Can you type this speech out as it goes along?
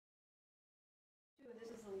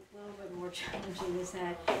a little bit more challenging is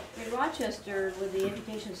that in Rochester, with the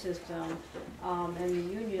education system and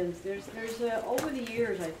the unions, there's over the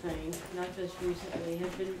years, I think, not just recently,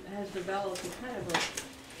 has developed a kind of a,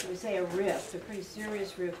 I would say, a rift, a pretty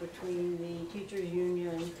serious rift between the teachers'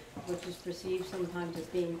 union, which is perceived sometimes as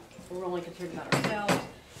being, we're only concerned about ourselves,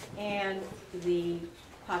 and the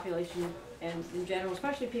population and in general,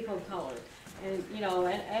 especially people of color. And, you know,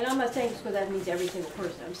 and I'm not saying this because that means every single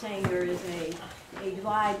person. I'm saying there is a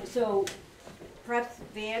divide. So perhaps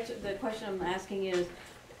the question I'm asking is,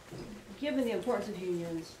 given the importance of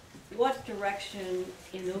unions, what direction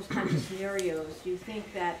in those kinds of scenarios do you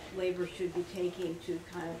think that labor should be taking to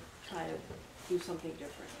kind of try to do something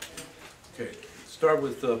different? Okay, start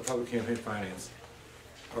with public campaign finance,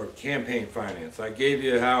 or campaign finance. I gave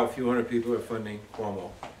you how a few hundred people are funding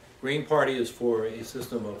Cuomo. Green Party is for a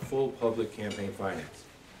system of full public campaign finance.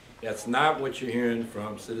 That's not what you're hearing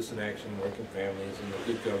from Citizen Action, Working Families, and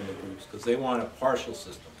the good government groups, because they want a partial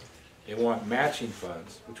system. They want matching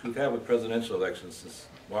funds, which we've had with presidential elections since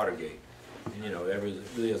Watergate. And, you know, it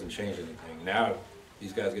really hasn't changed anything. Now,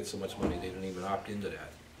 these guys get so much money, they don't even opt into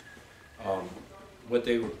that. What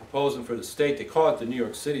they were proposing for the state, they call it the New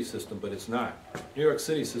York City system, but it's not. New York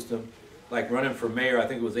City system, like running for mayor, I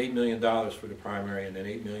think it was $8 million for the primary and then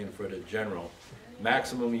 $8 million for the general.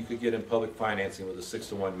 Maximum you could get in public financing with a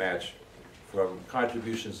 6-to-1 match from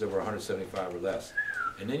contributions that were $175 or less.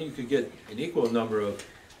 And then you could get an equal number of,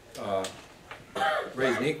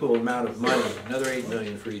 raise an equal amount of money, another $8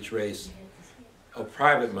 million for each race, of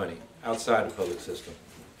private money outside the public system.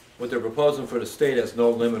 What they're proposing for the state has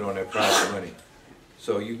no limit on their private money.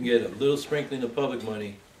 So you can get a little sprinkling of public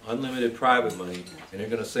money, unlimited private money, and they're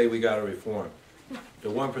going to say we got to reform. The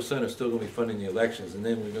 1% are still going to be funding the elections, and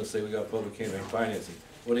then we're going to say we got public campaign financing.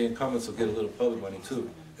 Well, the incumbents will get a little public money too.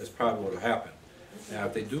 That's probably what will happen. Now,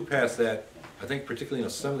 if they do pass that, I think particularly in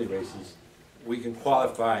assembly races, we can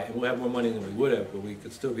qualify, and we'll have more money than we would have, but we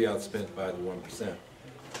could still be outspent by the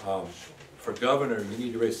 1%. For governor, you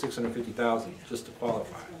need to raise $650,000 just to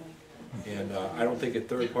qualify. And I don't think a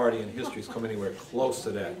third party in history has come anywhere close to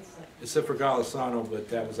that, except for Golisano, but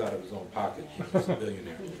that was out of his own pocket. He was a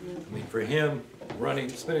billionaire. I mean, for him,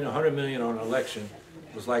 spending $100 million on an election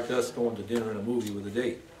was like us going to dinner and a movie with a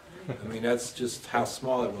date. I mean, that's just how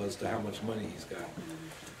small it was to how much money he's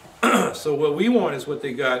got. So what we want is what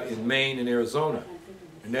they got in Maine and Arizona,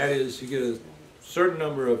 and that is you get a certain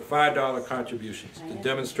number of $5 contributions to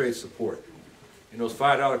demonstrate support. And those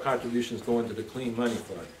 $5 contributions go into the Clean Money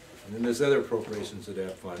Fund. And then there's other appropriations to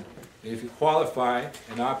that fund. And if you qualify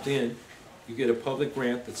and opt in, you get a public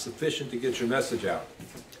grant that's sufficient to get your message out.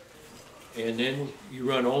 And then you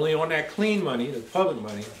run only on that clean money, the public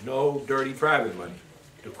money, no dirty private money,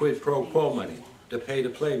 the quid pro quo money, the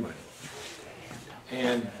pay-to-play money.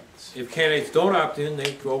 And if candidates don't opt in,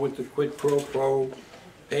 they go with the quid pro quo,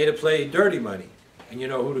 pay-to-play dirty money. And you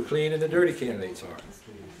know who the clean and the dirty candidates are.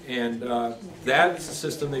 And that's the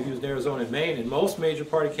system they've used in Arizona and Maine, and most major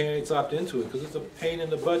party candidates opt into it because it's a pain in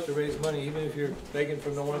the butt to raise money even if you're begging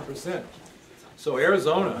from the 1%. So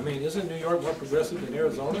Arizona, I mean, isn't New York more progressive than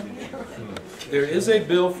Arizona? There is a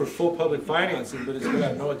bill for full public financing, but it's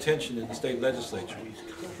got no attention in the state legislature.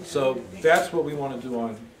 So that's what we want to do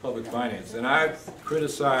on public finance. And I've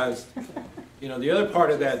criticized, you know, the other part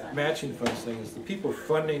of that matching funds thing is the people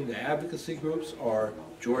funding the advocacy groups are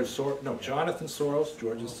Jonathan Soros,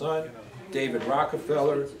 George's son, David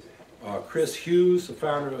Rockefeller, Chris Hughes, the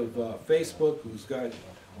founder of Facebook, who's got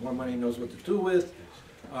more money than he knows what to do with,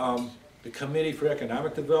 the Committee for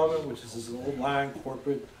Economic Development, which is this old line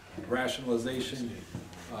corporate rationalization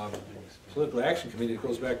political action committee that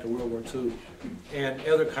goes back to World War II, and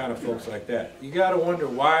other kind of folks like that. You got to wonder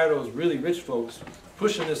why are those really rich folks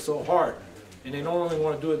pushing this so hard, and they don't only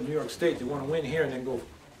want to do it in New York State, they want to win here and then go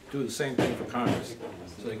do the same thing for Congress.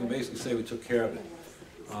 So they can basically say we took care of it.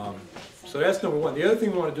 So that's number one. The other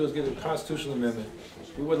thing we want to do is get a constitutional amendment.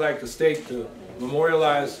 We would like the state to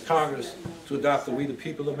memorialize Congress to adopt the We the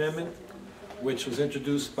People Amendment, which was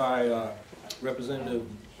introduced by Representative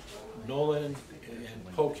Nolan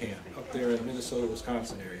and Pocan up there in Minnesota,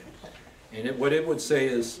 Wisconsin area. And what it would say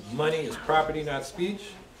is money is property, not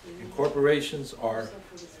speech, and corporations are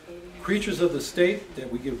creatures of the state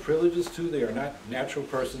that we give privileges to. They are not natural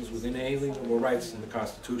persons with inalienable rights in the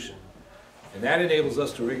Constitution. And that enables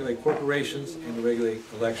us to regulate corporations and to regulate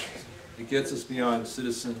elections. It gets us beyond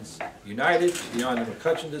Citizens United, beyond the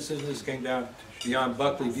McCutcheon decision this came down, beyond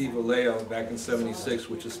Buckley v. Vallejo back in '76,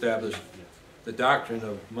 which established the doctrine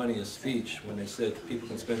of money is speech, when they said people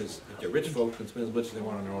can spend the rich folks can spend as much as they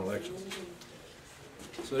want on their own elections.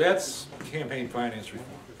 So that's campaign finance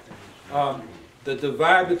reform. the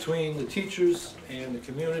divide between the teachers and the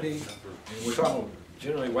community, and we're talking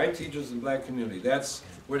generally white teachers and black community, that's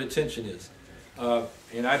where the tension is.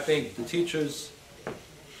 And I think the teachers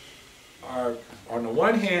are, on the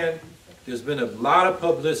one hand, there's been a lot of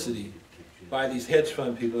publicity by these hedge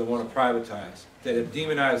fund people that want to privatize, that have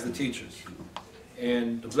demonized the teachers.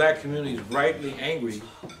 And the black community is rightly angry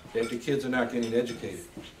that the kids are not getting educated.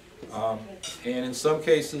 And in some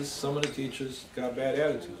cases, some of the teachers got bad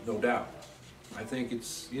attitudes, no doubt. I think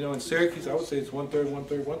it's, you know, in Syracuse, I would say it's 1/3,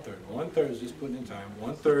 1/3, 1/3. 1/3 is just putting in time,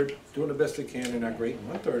 1/3 doing the best they can, they're not great, and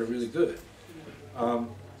 1/3 are really good.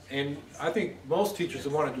 And I think most teachers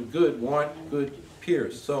that want to do good want good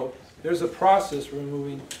peers. So there's a process for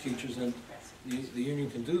removing teachers, and the union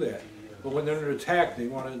can do that. But when they're under attack, they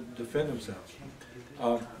want to defend themselves.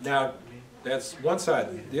 Now, that's one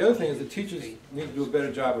side. The other thing is the teachers need to do a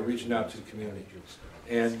better job of reaching out to the community.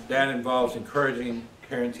 And that involves encouraging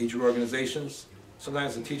parent-teacher organizations.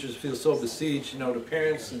 Sometimes the teachers feel so besieged, you know, the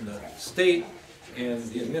parents and the state and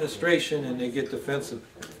the administration, and they get defensive.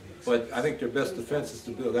 But I think their best defense is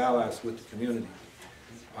to build allies with the community.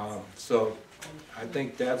 So I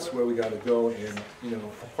think that's where we got to go. And, you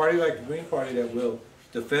know, a party like the Green Party that will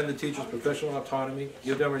defend the teachers' professional autonomy,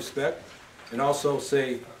 give them respect, and also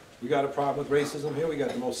say, we got a problem with racism here. We got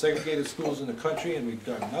the most segregated schools in the country, and we've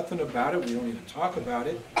done nothing about it. We don't even talk about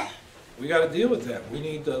it. We got to deal with that. We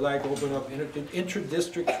need to like open up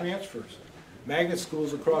intra-district transfers, magnet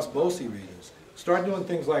schools across BOCE regions. Start doing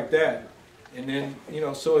things like that, and then, you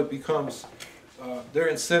know, so it becomes there are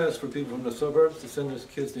incentives for people from the suburbs to send their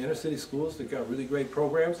kids to inner city schools that got really great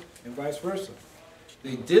programs, and vice versa.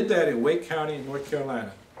 They did that in Wake County in North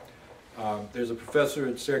Carolina. There's a professor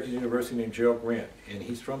at Syracuse University named Gerald Grant, and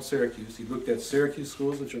he's from Syracuse. He looked at Syracuse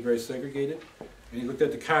schools, which are very segregated, and he looked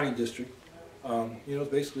at the county district. You know,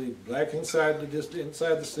 it's basically black inside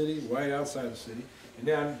the city, white outside the city. And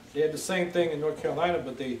then they had the same thing in North Carolina,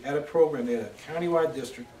 but they had a program. They had a countywide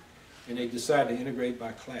district, and they decided to integrate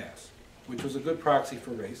by class, which was a good proxy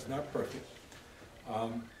for race, not perfect.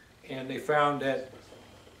 And they found that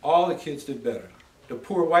all the kids did better. The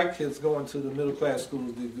poor white kids going to the middle class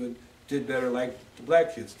schools did better like the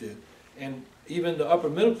black kids did. And even the upper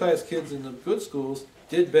middle class kids in the good schools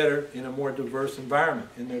did better in a more diverse environment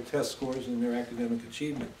in their test scores and their academic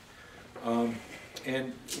achievement.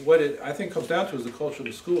 And what it, I think, comes down to is the culture of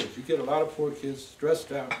the schools. You get a lot of poor kids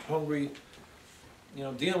stressed out, hungry, you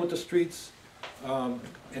know, dealing with the streets,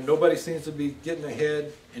 and nobody seems to be getting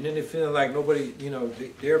ahead, and then they're feeling like nobody, you know,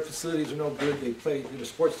 their facilities are no good. They play, you know,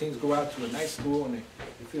 sports teams go out to a nice school, and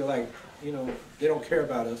they feel like, you know, they don't care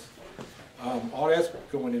about us. All that's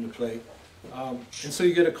going into play. And so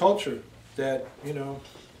you get a culture that, you know,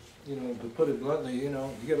 to put it bluntly, you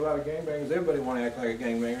know, you get a lot of gangbangers. Everybody want to act like a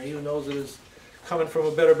gangbanger, even those that is coming from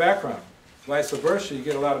a better background. Vice versa, you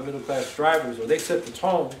get a lot of middle-class drivers, or they set the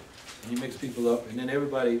tone, and you mix people up, and then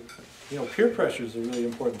everybody, you know, peer pressure is a really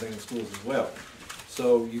important thing in schools as well.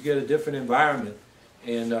 So you get a different environment,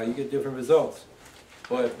 and you get different results.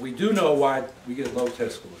 But we do know why we get low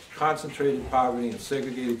test scores. Concentrated poverty in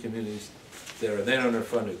segregated communities that are then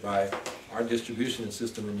underfunded by our distribution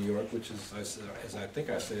system in New York, which is, as I think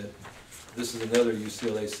I said, this is another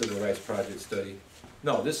UCLA Civil Rights Project study.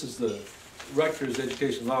 No, this is the Rutgers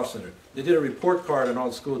Education Law Center. They did a report card on all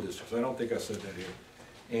the school districts. I don't think I said that here.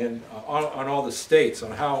 And on all the states,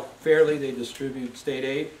 on how fairly they distribute state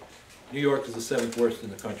aid, New York is the 7th worst in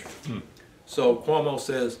the country. So Cuomo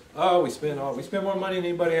says, oh, we spend more money than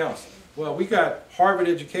anybody else. Well, we got Harvard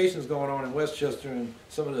educations going on in Westchester and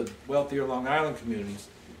some of the wealthier Long Island communities.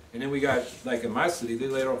 And then we got, like in my city, they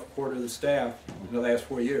laid off a quarter of the staff in the last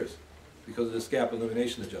 4 years because of this gap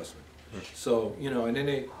elimination adjustment. So, you know, and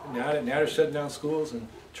then now they're shutting down schools and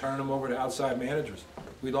turning them over to outside managers.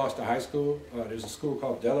 We lost a high school. There's a school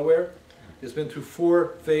called Delaware. It's been through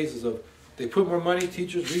 4 phases of, they put more money,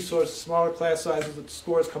 teachers, resources, smaller class sizes, but the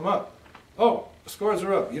scores come up. Oh, the scores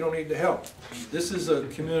are up. You don't need the help. This is a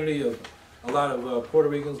community of a lot of Puerto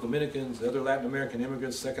Ricans, Dominicans, other Latin American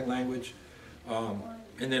immigrants, second language,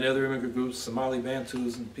 and then other immigrant groups, Somali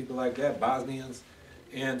Bantus and people like that, Bosnians.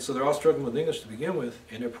 And so they're all struggling with English to begin with,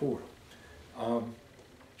 and they're poor.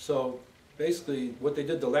 So basically what they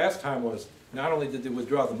did the last time was, not only did they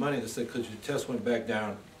withdraw the money, they said because your test went back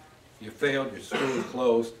down, you failed, your school was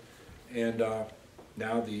closed, and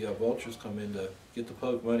now the vultures come in to get the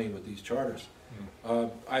public money with these charters.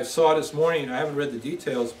 I saw this morning, I haven't read the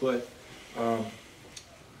details, but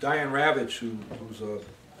Diane Ravitch, who's an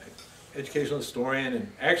educational historian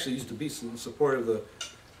and actually used to be in support of the,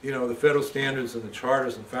 you know, the federal standards and the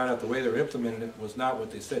charters, and found out the way they were implementing it was not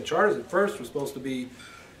what they said. Charters at first were supposed to be,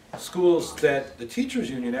 schools that the teachers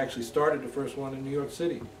union actually started the first one in New York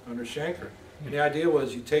City under Shanker. And the idea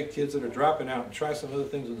was you take kids that are dropping out and try some other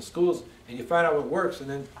things in the schools, and you find out what works, and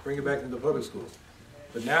then bring it back into the public schools.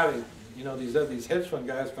 But now, you know, these hedge fund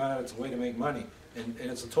guys found out it's a way to make money, and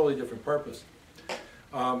it's a totally different purpose.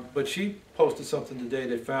 But she posted something today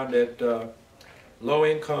that found that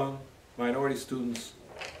low-income minority students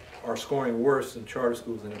are scoring worse in charter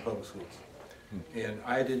schools than in public schools. And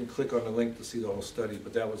I didn't click on the link to see the whole study,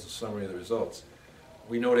 but that was a summary of the results.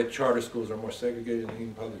 We know that charter schools are more segregated than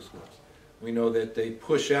even public schools. We know that they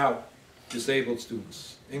push out disabled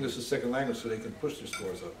students, English as a second language, so they can push their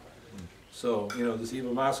scores up. So, you know, this Eva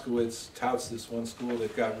Moskowitz touts this one school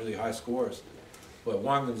that got really high scores. But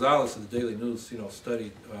Juan Gonzalez of the Daily News, you know,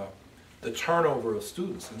 studied the turnover of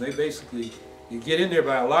students. And they basically, you get in there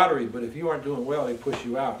by a lottery, but if you aren't doing well, they push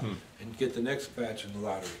you out and get the next batch in the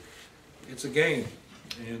lottery. It's a game.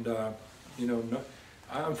 And, you know,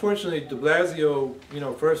 unfortunately, de Blasio, you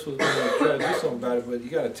know, first was going to try to do something about it, but he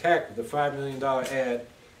got attacked with a $5 million ad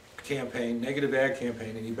campaign, negative ad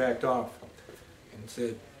campaign, and he backed off and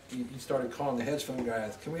said, he started calling the hedge fund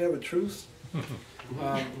guys, can we have a truce?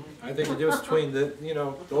 I think the difference between the, you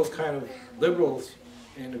know, those kind of liberals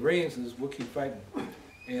and the Greens is we'll keep fighting.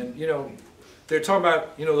 And, you know, they're talking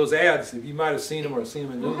about, you know, those ads, if you might have seen them or seen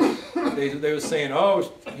them in the news, they were saying,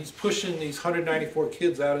 oh, he's pushing these 194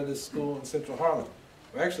 kids out of this school in Central Harlem.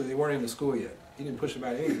 Well, actually, they weren't in the school yet. He didn't push them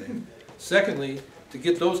out of anything. Secondly, to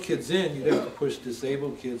get those kids in, you'd have to push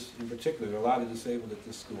disabled kids in particular, there are a lot of disabled at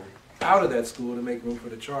this school, out of that school to make room for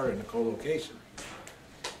the charter and the co-location.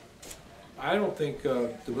 I don't think de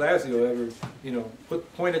Blasio ever, you know,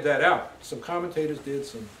 pointed that out. Some commentators did,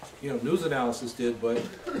 some, you know, news analysis did, but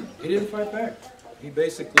he didn't fight back. He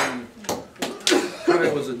basically kind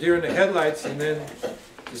of was a deer in the headlights and then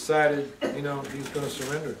decided, you know, he was going to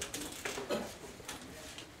surrender.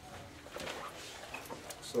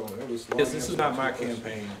 So it was. Yes, this is not my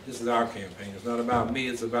campaign. This is our campaign. It's not about me.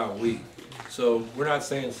 It's about we. So we're not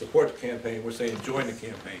saying support the campaign. We're saying join the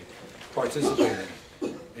campaign, participate in it.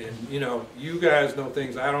 And you know, you guys know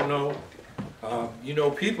things I don't know. You know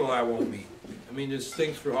people I won't meet. I mean, there's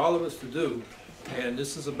things for all of us to do, and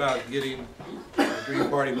this is about getting the Green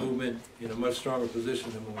Party movement in a much stronger position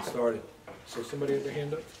than when we started. So somebody have their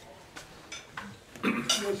hand up?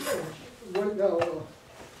 Yes, right now,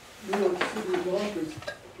 New York City's office,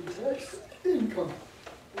 the tax income.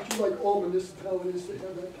 Would you like all municipalities to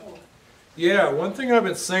have that power? Yeah, one thing I've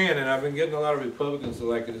been saying, and I've been getting a lot of Republicans to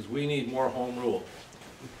like it, is we need more home rule.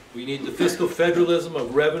 We need the fiscal federalism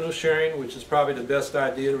of revenue sharing, which is probably the best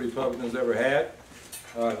idea the Republicans ever had,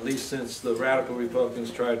 at least since the radical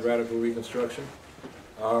Republicans tried radical Reconstruction.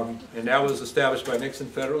 And that was established by Nixon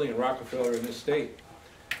federally and Rockefeller in this state.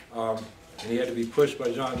 And he had to be pushed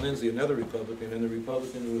by John Lindsay, another Republican, and the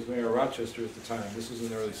Republican who was mayor of Rochester at the time. This was in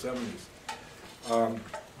the early 70s.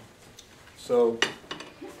 So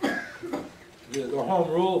the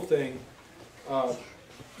home rule thing,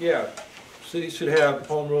 yeah, cities should have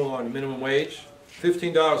home rule on the minimum wage.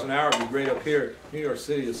 $15 an hour would be great up here. New York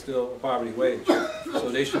City is still a poverty wage, so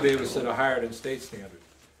they should be able to set a higher than state standard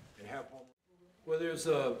and have home. Well, there's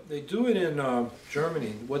they do it in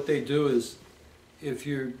Germany. What they do is, if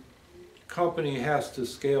your company has to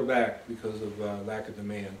scale back because of lack of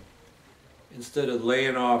demand, instead of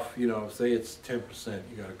laying off, you know, say it's 10%,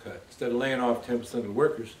 you got to cut. Instead of laying off 10% of the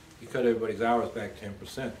workers, you cut everybody's hours back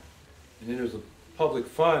 10%. And then there's a public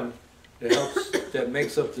fund that helps, that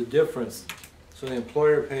makes up the difference. So the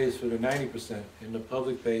employer pays for the 90% and the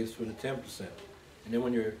public pays for the 10%. And then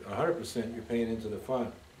when you're 100%, you're paying into the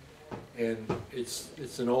fund. And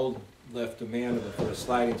it's an old left demand for a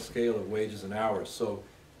sliding scale of wages and hours. So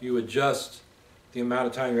you adjust the amount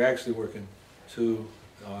of time you're actually working to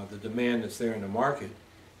the demand that's there in the market.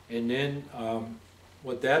 And then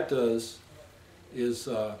what that does is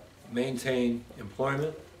maintain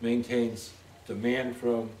employment, maintains demand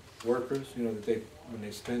from workers, you know, that when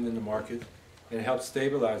they spend in the market, and it helps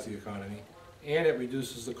stabilize the economy, and it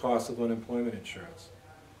reduces the cost of unemployment insurance.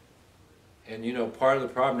 And you know, part of the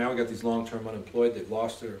problem, now we got these long-term unemployed, they've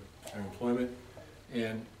lost their employment,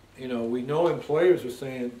 and you know, we know employers are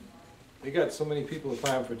saying they got so many people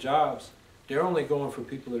applying for jobs, they're only going for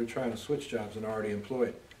people that are trying to switch jobs and are already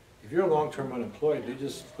employed. If you're long-term unemployed, they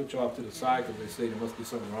just put you off to the side because they say there must be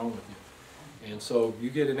something wrong with you. And so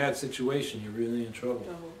you get in that situation, you're really in trouble,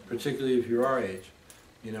 particularly if you're our age.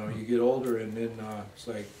 You know, you get older and then it's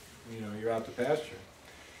like, you know, you're out to pasture.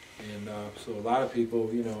 And so a lot of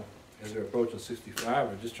people, you know, as they're approaching 65,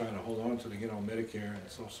 are just trying to hold on until they get on Medicare and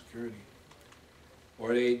Social Security.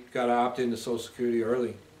 Or they got to opt into Social Security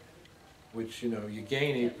early, which, you know, you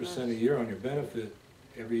gain 8% a year on your benefit,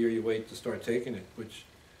 every year you wait to start taking it, which,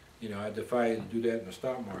 you know, I defy you to do that in the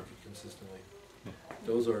stock market consistently.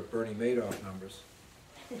 Those are Bernie Madoff numbers.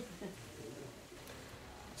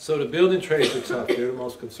 So the building trades are tough. They're the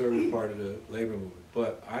most conservative part of the labor movement.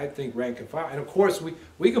 But I think rank and file, and of course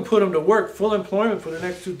we can put them to work, full employment for the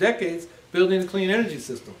next 2 decades, building a clean energy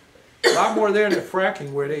system. A lot more there than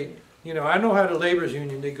fracking, where they, you know, I know how the labor's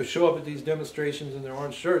union, they could show up at these demonstrations in their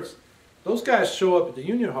orange shirts. Those guys show up at the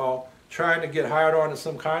union hall trying to get hired on to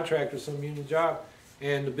some contract or some union job.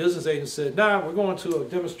 And the business agent said, nah, we're going to a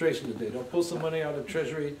demonstration today. They'll pull some money out of the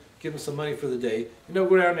treasury, give them some money for the day, and they'll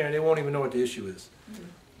go down there and they won't even know what the issue is.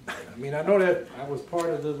 I mean, I know that I was part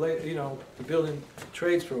of the, you know, the building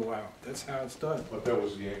trades for a while. That's how it's done. But that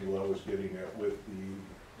was the angle I was getting at with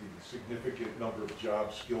the significant number of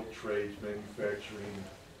jobs, skilled trades, manufacturing,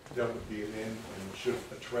 that would be an in and should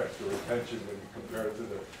attract their attention when you compare it to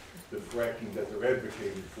the fracking that they're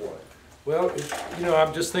advocating for. Well, you know,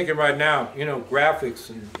 I'm just thinking right now, you know, graphics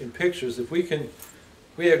and pictures, if we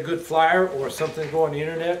had a good flyer or something go on the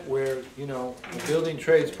internet where, you know, a building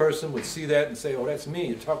trades person would see that and say, oh, that's me,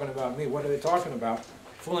 you're talking about me. What are they talking about?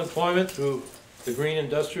 Full employment through the green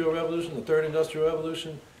industrial revolution, the 3rd industrial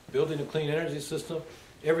revolution, building a clean energy system.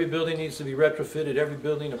 Every building needs to be retrofitted, every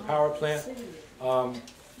building a power plant.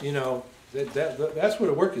 You know, that's where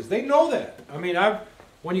the work is. They know that. I mean,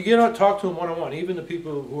 when you get on talk to them one-on-one, even the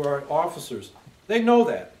people who are officers, they know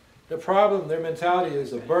that. The problem, their mentality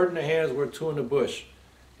is a bird in the hand is worth 2 in the bush.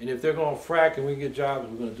 And if they're going to frack and we get jobs,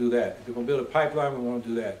 we're going to do that. If they're going to build a pipeline, we want to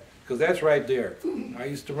do that. Because that's right there. I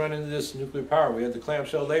used to run into this nuclear power. We had the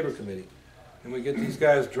clamshell labor committee. And we get these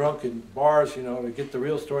guys drunk in bars, you know, to get the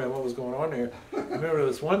real story on what was going on there. I remember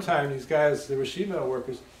this one time, these guys, they were sheet metal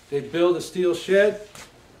workers, they'd build a steel shed,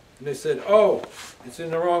 and they said, oh, it's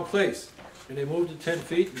in the wrong place. And they moved it 10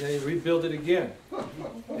 feet, and they rebuilt it again.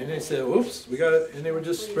 And they said, oops, we got it, and they were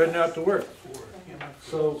just spreading out the work.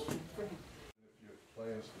 So,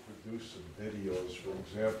 Plans to produce some videos, for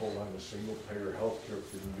example, on the single-payer healthcare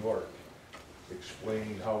for New York,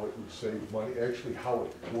 explaining how it would save money, actually how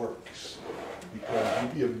it works. Because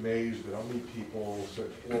you'd be amazed at how many people say,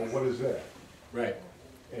 well, what is that? right.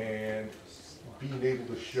 And being able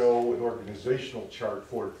to show an organizational chart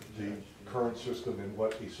for the current system and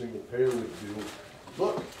what a single payer would do.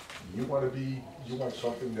 Look, you want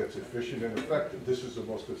something that's efficient and effective. This is the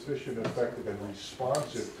most efficient, effective, and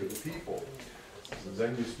responsive to the people. And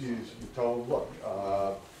then you tell them, look,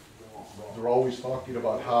 they're always talking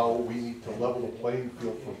about how we need to level the playing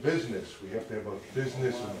field for business. We have to have a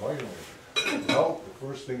business environment. Well, the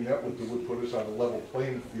first thing that would do would put us on a level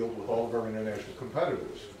playing field with all of our international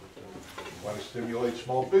competitors. We want to stimulate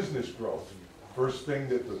small business growth. First thing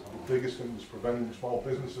that the biggest thing that's preventing small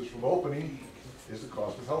businesses from opening is the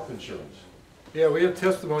cost of health insurance. Yeah, we have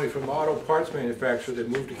testimony from auto parts manufacturer that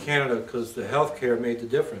moved to Canada because the health care made the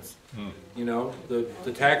difference. You know,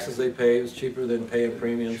 the taxes they pay is cheaper than paying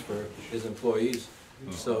premiums for his employees.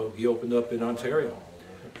 So he opened up in Ontario.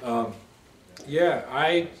 Yeah,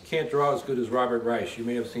 I can't draw as good as Robert Reich. You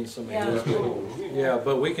may have seen some of his. Yeah,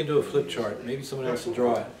 but we can do a flip chart. Maybe someone else will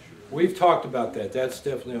draw it. We've talked about that. That's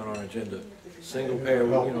definitely on our agenda. Single payer,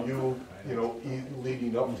 Help you know.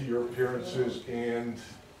 leading up to your appearances, and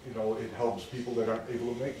it helps people that aren't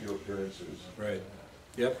able to make your appearances. Right.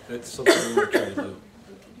 Yep, that's something we're trying to do.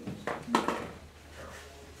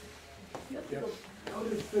 Yep. How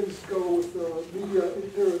did things go with media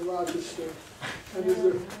here in Rochester? And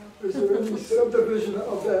is there any subdivision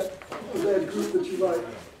of that group that you like?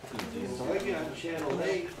 So I get on Channel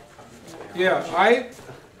 8. Yeah,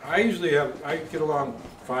 I usually I get along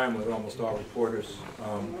fine with almost all reporters,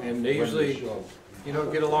 and they usually,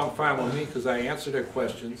 get along fine with me because I answer their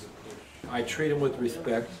questions. I treat them with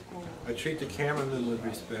respect. I treat the cameramen with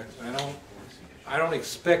respect. I don't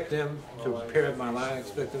expect them to parrot my line. I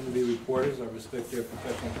expect them to be reporters. I respect their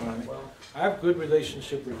professional autonomy. I have good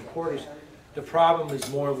relationship with reporters. The problem is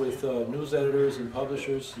more with news editors and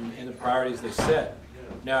publishers and the priorities they set.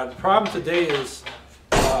 Now, the problem today is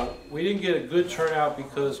we didn't get a good turnout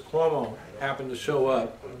because Cuomo happened to show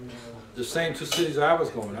up the same 2 cities I was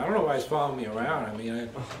going. I don't know why he's following me around. I mean,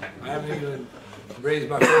 I haven't even raised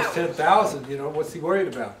my first 10,000. What's he worried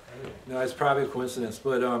about? No, it's probably a coincidence.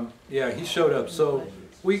 But yeah, he showed up. So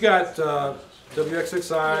we got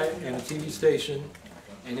WXXI and a TV station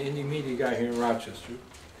and an indie media guy here in Rochester.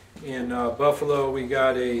 In Buffalo, we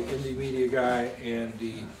got a indie media guy and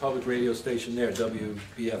the public radio station there,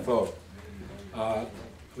 WBFO.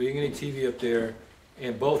 We didn't get any TV up there,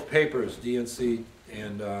 and both papers, DNC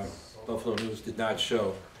and Buffalo News, did not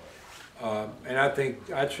show. And I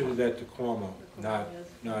think I attributed that to Cuomo, not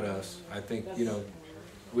us. I think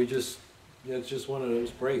we just it's just one of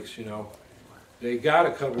those breaks, you know. They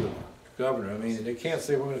gotta cover the governor. I mean, they can't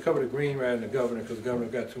say we're gonna cover the green rather than the governor because the governor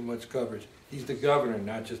got too much coverage. He's the governor,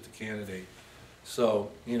 not just the candidate. So,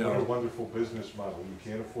 you What a know, wonderful business model.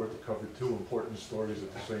 You can't afford to cover two important stories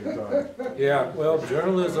at the same time. yeah, well,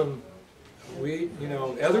 journalism, you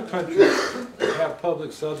know, other countries have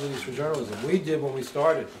public subsidies for journalism. We did when we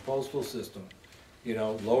started the postal system. You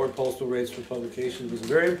know, lowered postal rates for publications. It was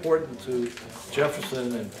very important to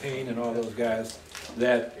Jefferson and Payne and all those guys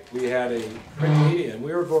that we had a print media, and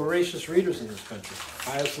we were voracious readers in this country.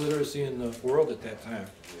 Highest literacy in the world at that time.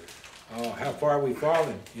 How far have we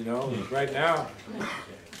fallen, you know? Right now,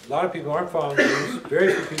 a lot of people aren't following the news.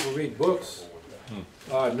 Very few people read books.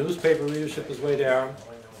 Newspaper readership is way down.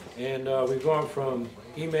 And we've gone from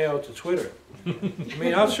email to Twitter. I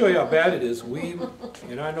mean, I'll show you how bad it is.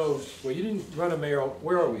 And I know, well, you didn't run a mayor,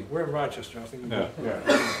 where are we? We're in Rochester, I think. Yeah.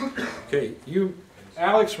 Okay,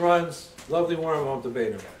 Alex runs, Lovely Warren won't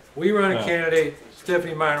debate him. We run a candidate,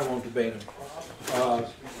 Stephanie Minor won't debate him.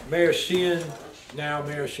 Mayor Sheehan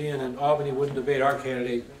in Albany wouldn't debate our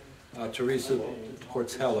candidate, Teresa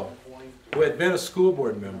Portello, who had been a school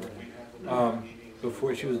board member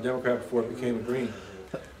before she was a Democrat, before it became a Green.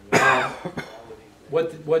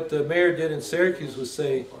 What the mayor did in Syracuse was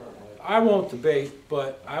say, I won't debate,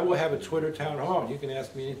 but I will have a Twitter town hall, and you can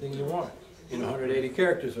ask me anything you want in 180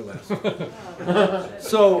 characters or less.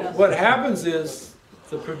 So what happens is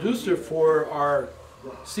the producer for our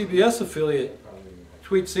CBS affiliate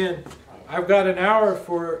tweets in, I've got an hour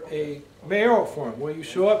for a mayoral forum. Will you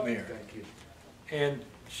show up, Mayor? And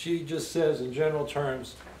she just says in general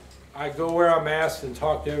terms, I go wear a mask and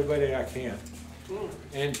talk to everybody I can.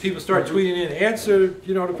 And people start tweeting in, answer,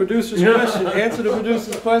 you know, the producer's question, answer the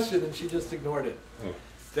producer's question, and she just ignored it.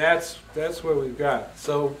 That's where we've got.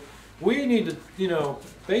 So we need to, you know,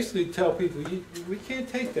 basically tell people, we can't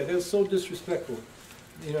take that. That's so disrespectful.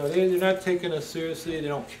 You know, they're not taking us seriously. They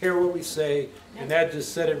don't care what we say, and that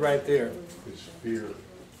just said it right there. It's fear.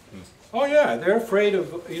 Oh yeah, they're afraid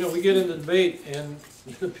of, you know, we get into debate, and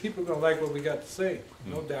the people are going to like what we got to say,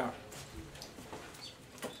 no doubt.